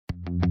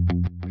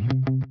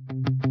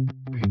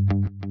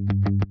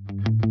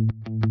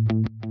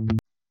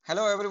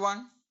Hello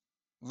everyone,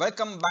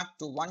 welcome back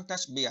to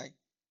OneTouchBI.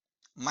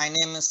 My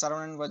name is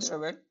Saravanan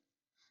Vajraved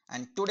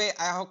and today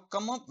I have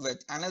come up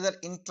with another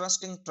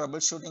interesting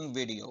troubleshooting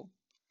video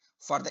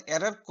for the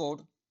error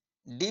code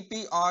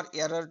DPR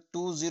ERR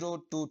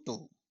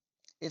 2022.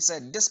 It's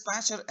a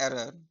dispatcher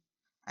error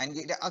and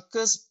it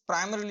occurs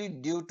primarily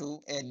due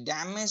to a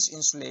damaged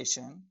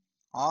installation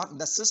or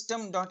the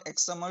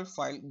system.xml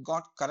file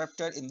got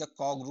corrupted in the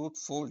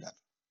Cognos folder.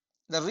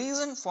 The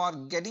reason for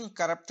getting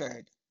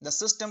corrupted the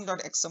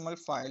system.xml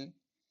file,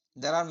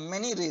 there are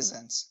many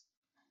reasons.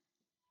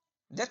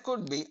 There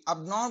could be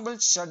abnormal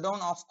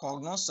shutdown of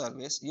Cognos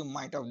service you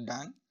might have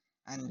done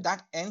and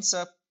that ends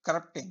up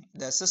corrupting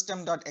the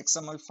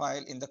system.xml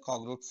file in the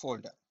Cognos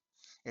folder.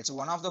 It's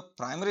one of the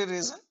primary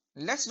reasons.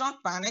 Let's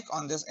not panic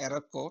on this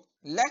error code.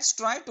 Let's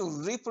try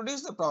to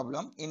reproduce the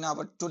problem in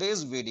our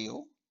today's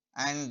video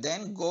and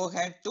then go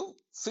ahead to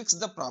fix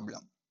the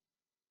problem.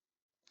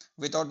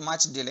 Without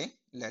much delay,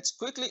 let's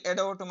quickly head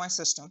over to my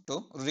system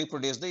to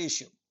reproduce the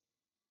issue.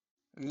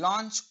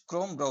 Launch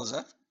Chrome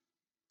browser.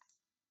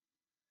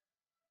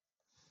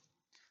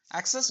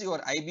 Access your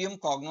IBM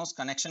Cognos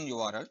connection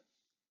URL.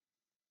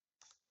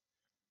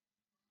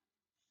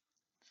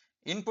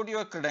 Input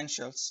your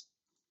credentials.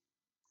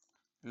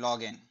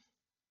 Log in.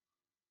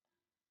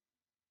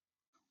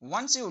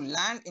 Once you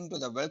land into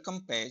the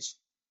welcome page,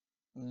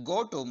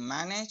 go to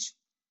Manage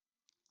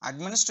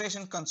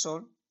Administration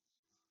Console.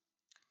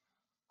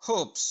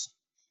 Hopes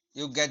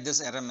you get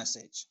this error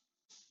message.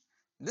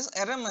 This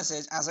error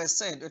message, as I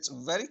said, it's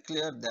very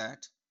clear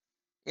that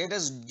it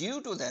is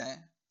due to the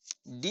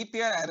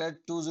DPR error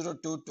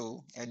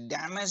 2022, a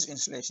damaged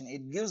installation.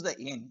 It gives the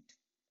int,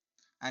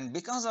 and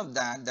because of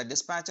that, the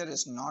dispatcher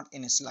is not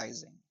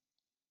initializing.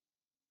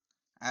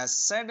 As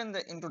said in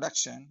the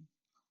introduction,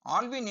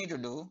 all we need to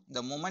do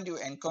the moment you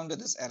encounter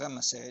this error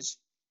message,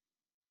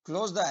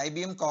 close the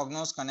IBM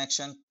Cognos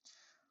connection,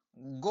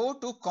 go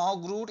to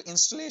Cognos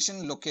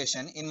installation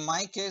location. In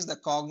my case, the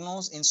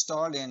Cognos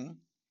installed in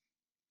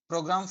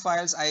Program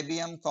Files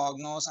IBM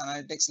Cognos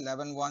Analytics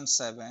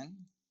 11.1.7.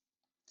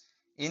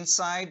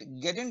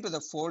 Inside, get into the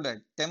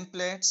folder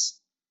Templates,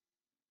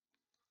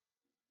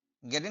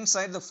 get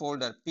inside the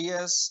folder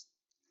PS,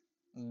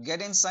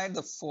 get inside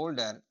the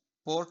folder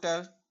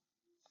Portal,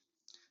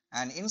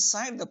 and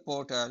inside the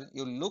portal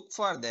you look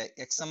for the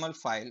XML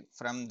file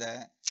from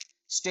the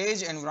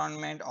stage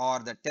environment or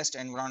the test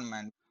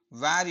environment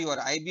where your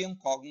IBM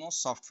Cognos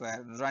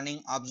software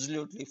running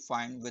absolutely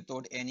fine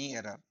without any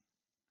error.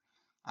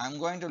 I'm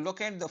going to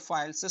locate the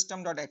file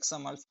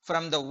system.xml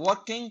from the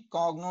working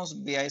Cognos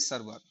BI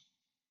server.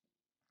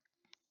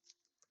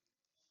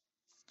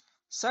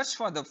 Search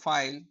for the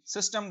file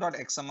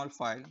system.xml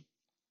file.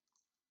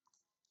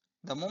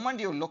 The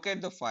moment you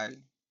locate the file,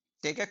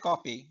 take a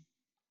copy.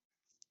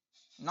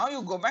 Now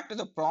you go back to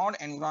the prod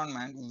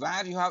environment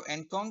where you have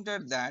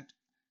encountered that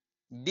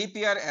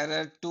DPR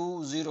error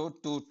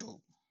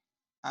 2022.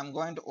 I'm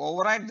going to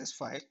overwrite this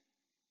file.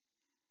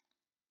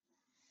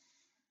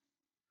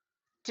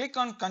 Click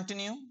on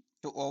continue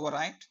to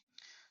overwrite.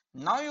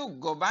 Now you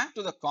go back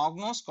to the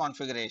Cognos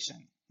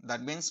configuration.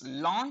 That means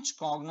launch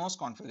Cognos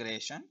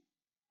configuration.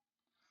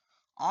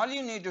 All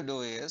you need to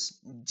do is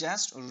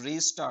just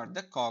restart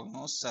the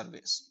Cognos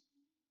service.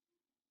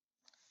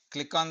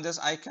 Click on this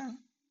icon.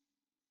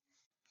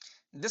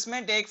 This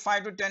may take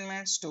 5 to 10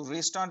 minutes to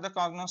restart the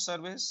Cognos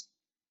service.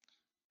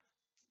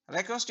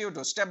 Request you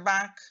to step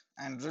back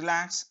and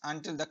relax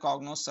until the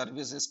Cognos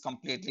service is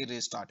completely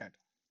restarted.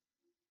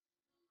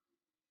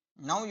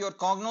 Now your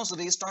Cognos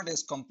restart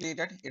is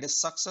completed. It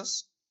is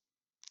success.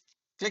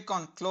 Click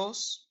on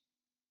close.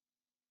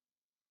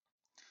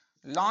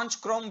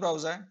 Launch Chrome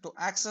browser to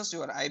access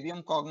your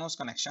IBM Cognos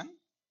connection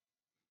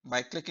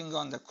by clicking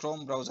on the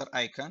Chrome browser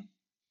icon.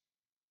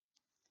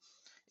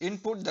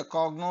 Input the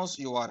Cognos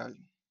URL,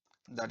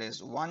 that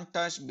is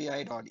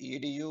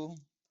onetouchbi.edu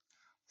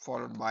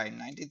followed by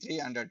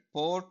 9300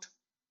 port.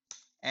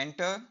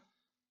 Enter.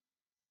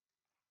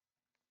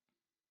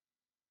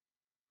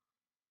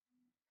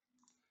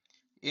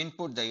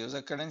 Input the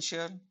user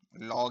credential,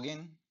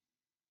 login.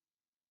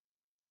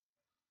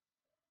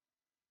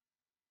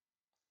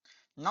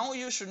 Now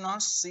you should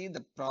not see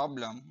the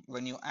problem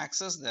when you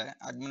access the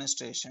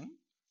administration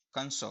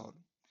console.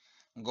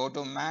 Go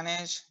to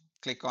manage,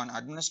 click on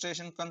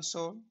administration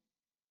console.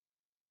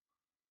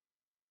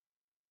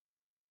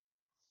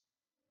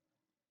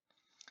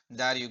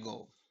 There you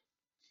go.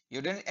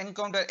 You didn't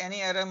encounter any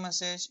error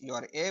message. You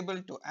are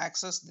able to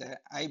access the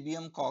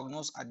IBM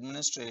Cognos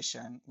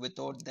administration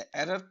without the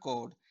error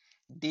code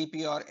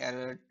DPR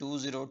error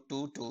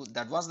 2022.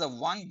 That was the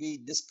one we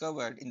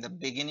discovered in the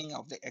beginning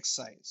of the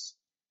exercise.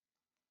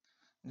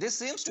 This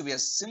seems to be a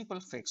simple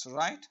fix,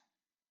 right?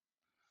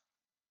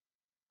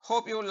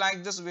 Hope you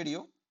like this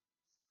video.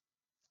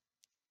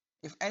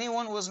 If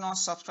anyone who has not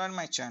subscribed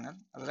my channel,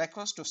 I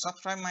request to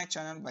subscribe my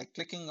channel by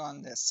clicking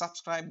on the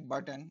subscribe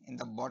button in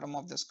the bottom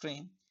of the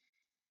screen.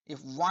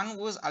 If one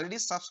who is already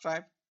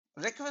subscribed,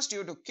 request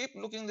you to keep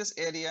looking this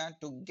area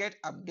to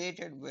get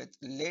updated with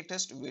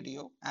latest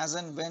video as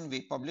and when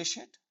we publish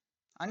it.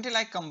 Until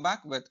I come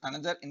back with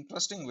another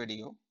interesting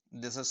video,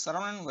 this is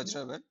Saravanan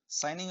Vajravel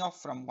signing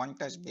off from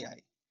OneTouchBI.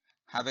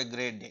 Have a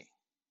great day.